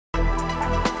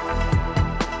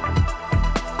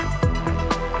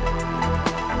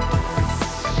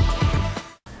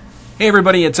Hey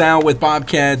everybody, it's Al with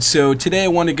BobCAD. So today I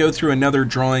want to go through another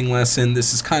drawing lesson.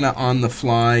 This is kind of on the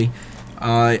fly.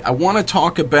 I want to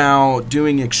talk about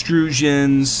doing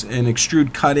extrusions and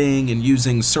extrude cutting and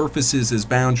using surfaces as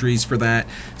boundaries for that.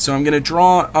 So I'm going to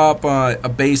draw up a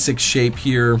basic shape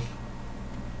here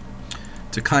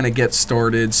to kind of get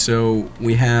started. So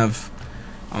we have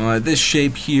this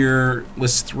shape here.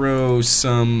 Let's throw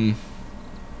some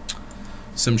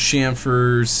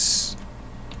chamfers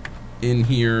in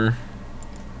here.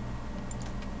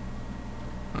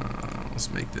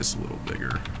 Let's make this a little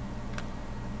bigger.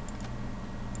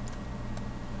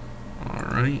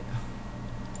 Alright.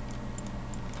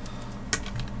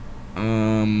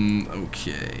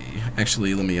 Okay.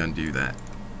 Actually, let me undo that.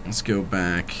 Let's go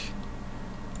back.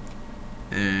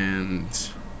 And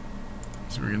so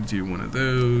we're going to do one of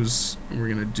those. And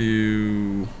we're going to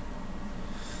do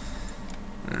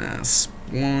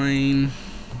spline.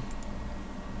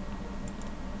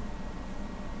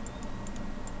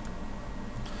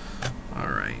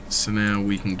 Alright, so now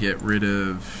we can get rid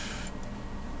of,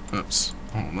 oops,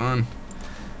 hold on.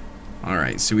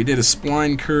 Alright, so we did a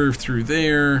spline curve through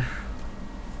there.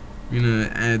 I'm going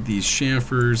to add these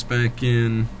chamfers back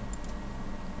in.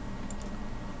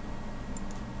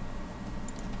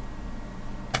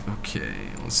 Okay,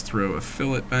 let's throw a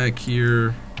fillet back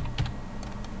here.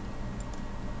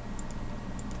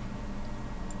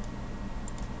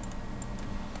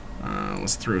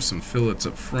 Let's throw some fillets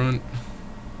up front.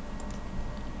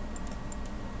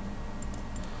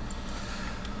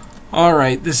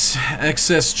 Alright, this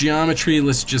excess geometry,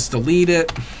 let's just delete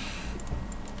it.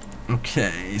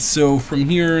 Okay, so from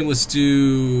here, let's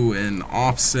do an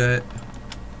offset.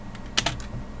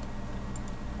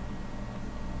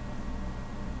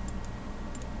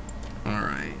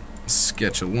 Alright,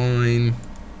 sketch a line.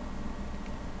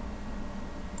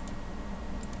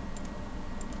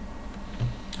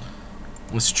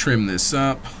 Let's trim this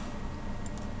up.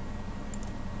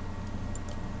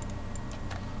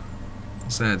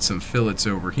 Let's add some fillets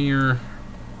over here.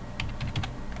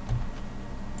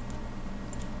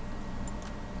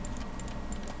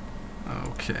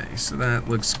 Okay, so that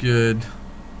looks good.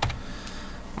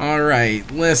 All right,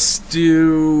 let's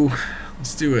do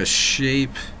a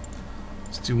shape.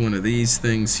 Let's do one of these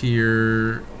things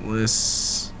here.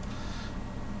 Let's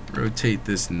rotate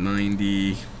this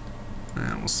 90.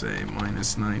 We'll say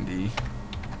minus 90.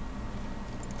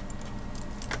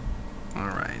 All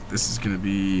right, this is going to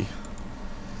be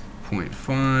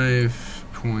 0.5,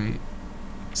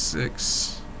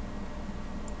 0.6,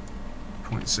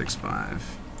 0.65.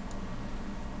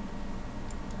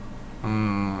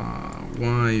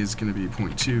 Y is going to be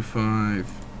 0.25.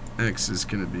 X is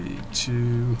going to be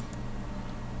 2,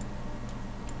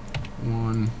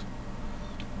 1,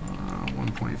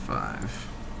 1.5,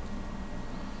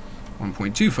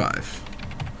 1.25.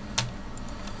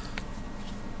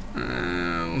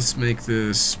 Let's make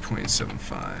this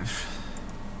 0.75.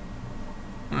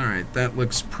 Alright, that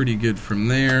looks pretty good from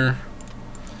there.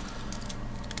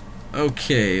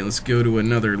 Okay, let's go to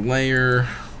another layer.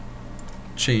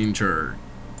 Change our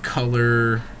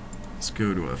color. Let's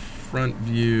go to a front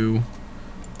view.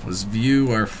 Let's view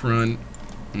our front.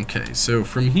 Okay, so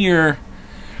from here,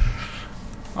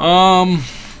 what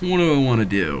do I want to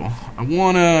do? I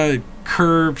want to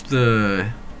curve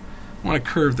the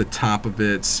top of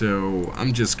it, so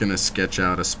I'm just going to sketch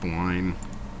out a spline.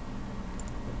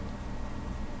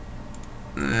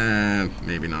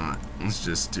 Maybe not. Let's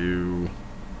just do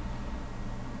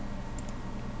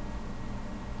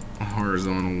a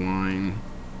horizontal line,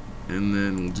 and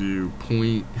then we'll do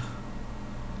point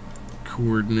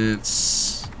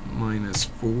coordinates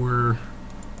 -4.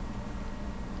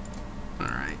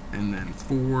 Alright, and then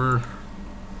 4.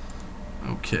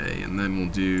 Okay, and then we'll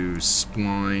do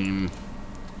spline,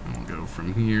 and we'll go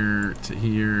from here to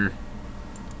here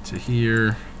to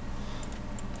here.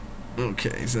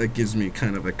 Okay, so that gives me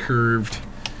kind of a curved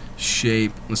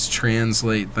shape. Let's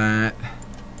translate that.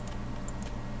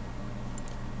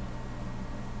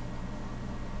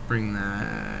 Bring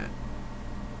that.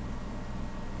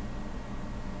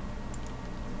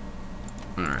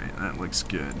 Alright, that looks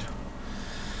good.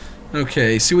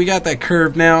 Okay, so we got that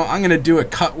curve. Now I'm going to do a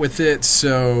cut with it,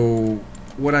 so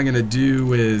what I'm going to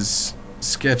do is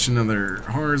sketch another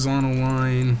horizontal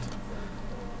line,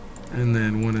 and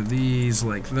then one of these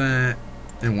like that,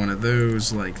 and one of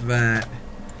those like that,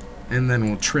 and then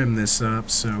we'll trim this up.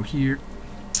 So here,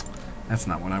 that's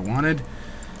not what I wanted.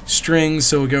 Strings,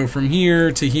 so we'll go from here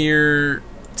to here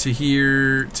to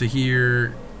here to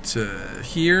here to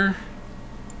here.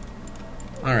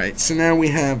 Alright, so now we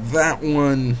have that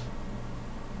one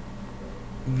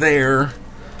there,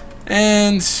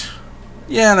 and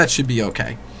Yeah, that should be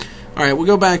okay. Alright, we'll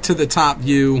go back to the top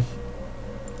view.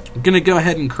 I'm going to go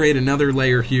ahead and create another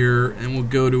layer here, and we'll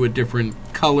go to a different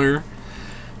color.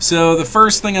 So the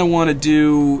first thing I want to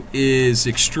do is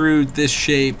extrude this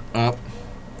shape up.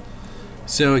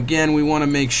 So again, we want to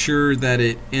make sure that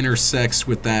it intersects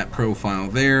with that profile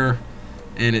there,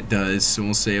 and it does, so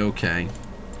we'll say OK.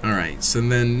 Alright, so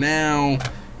then now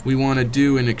we want to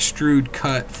do an extrude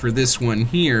cut for this one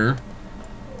here,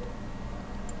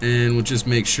 and we'll just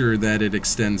make sure that it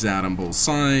extends out on both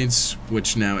sides,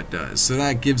 which now it does. So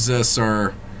that gives us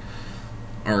our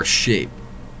shape.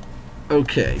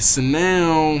 Okay, so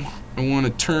now I want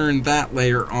to turn that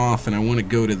layer off and I want to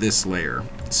go to this layer.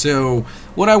 So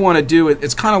what I want to do,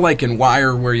 it's kind of like in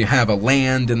wire where you have a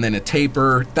land and then a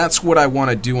taper. That's what I want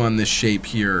to do on this shape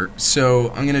here. So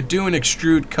I'm going to do an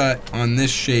extrude cut on this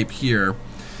shape here,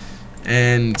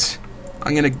 and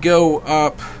I'm going to go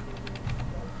up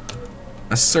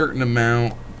a certain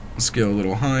amount. Let's go a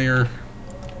little higher,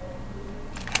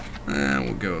 and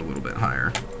we'll go a little bit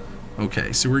higher.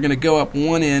 Okay, so we're going to go up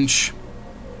 1 inch.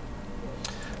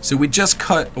 So we just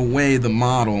cut away the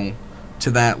model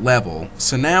to that level.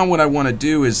 So now what I want to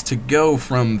do is to go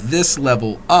from this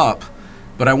level up,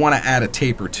 but I want to add a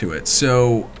taper to it.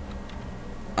 So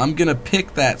I'm going to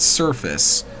pick that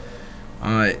surface.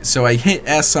 So I hit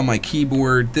S on my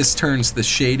keyboard. This turns the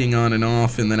shading on and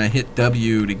off, and then I hit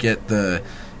W to get the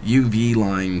UV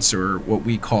lines, or what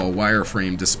we call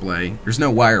wireframe display. There's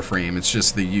no wireframe, it's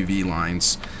just the UV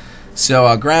lines. So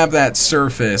I'll grab that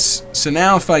surface. So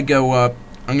now if I go up,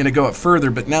 I'm going to go up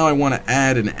further, but now I want to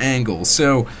add an angle.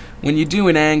 So when you do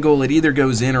an angle, it either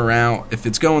goes in or out. If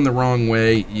it's going the wrong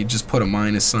way, you just put a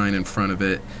minus sign in front of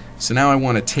it. So now I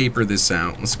want to taper this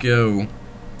out. Let's go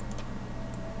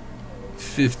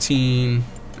 15,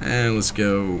 and let's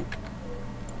go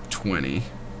 20.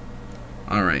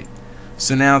 Alright,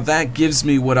 so now that gives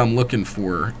me what I'm looking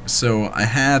for. So I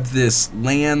have this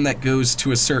land that goes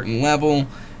to a certain level,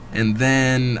 and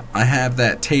then I have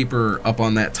that taper up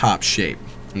on that top shape.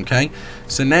 Okay,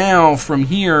 so now from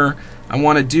here I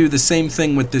want to do the same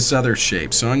thing with this other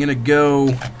shape. So I'm going to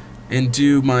go and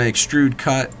do my extrude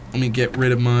cut. Let me get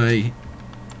rid of my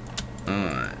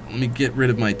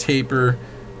taper.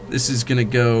 This is going to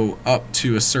go up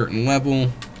to a certain level.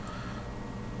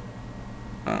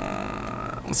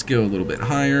 Let's go a little bit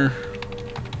higher.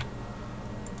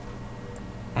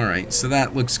 Alright, so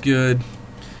that looks good.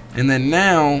 And then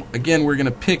now, again, we're going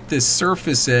to pick this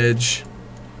surface edge.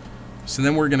 So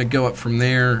then we're going to go up from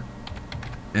there,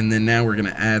 and then now we're going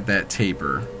to add that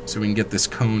taper so we can get this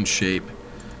cone shape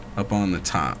up on the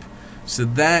top. So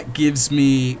that gives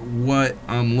me what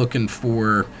I'm looking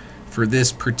for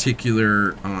this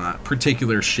particular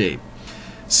shape.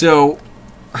 So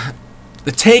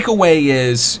the takeaway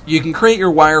is you can create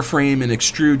your wireframe and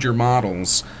extrude your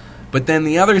models, but then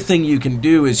the other thing you can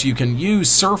do is you can use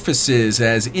surfaces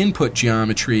as input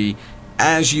geometry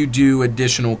as you do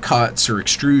additional cuts or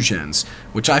extrusions,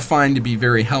 which I find to be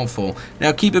very helpful.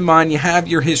 Now keep in mind you have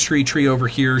your history tree over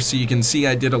here, so you can see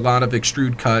I did a lot of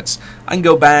extrude cuts. I can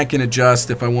go back and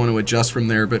adjust if I want to adjust from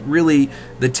there, but really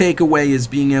the takeaway is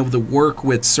being able to work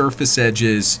with surface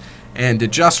edges and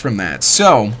adjust from that.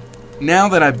 So now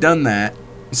that I've done that,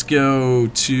 let's go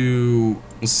to,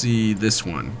 let's see, this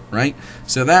one, right?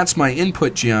 So that's my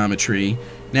input geometry.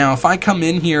 Now if I come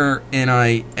in here and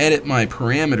I edit my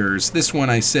parameters, this one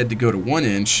I said to go to 1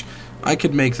 inch, I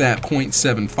could make that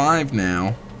 0.75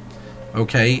 now.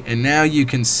 Okay, and now you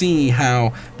can see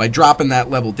how by dropping that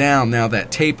level down, now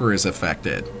that taper is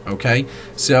affected. Okay,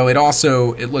 so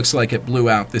it looks like it blew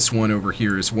out this one over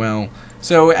here as well.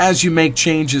 So as you make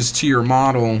changes to your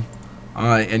model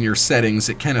and your settings,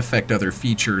 it can affect other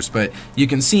features, but you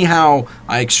can see how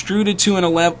I extruded to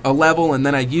a level, and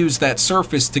then I use that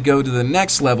surface to go to the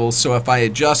next level. So if I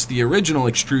adjust the original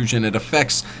extrusion, it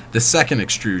affects the second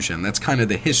extrusion. That's kind of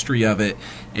the history of it,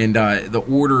 and the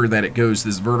order that it goes,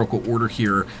 this vertical order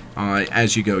here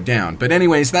as you go down. But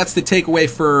anyways, that's the takeaway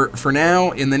for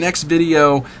now. In the next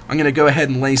video, I'm going to go ahead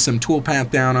and lay some toolpath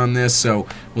down on this, so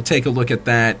we'll take a look at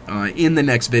that in the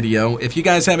next video. If you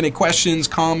guys have any questions,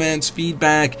 comments,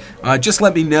 feedback, just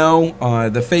let me know.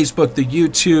 The Facebook, the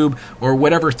YouTube, or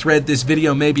whatever thread this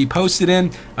video may be posted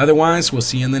in. Otherwise, we'll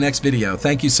see you in the next video.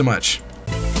 Thank you so much.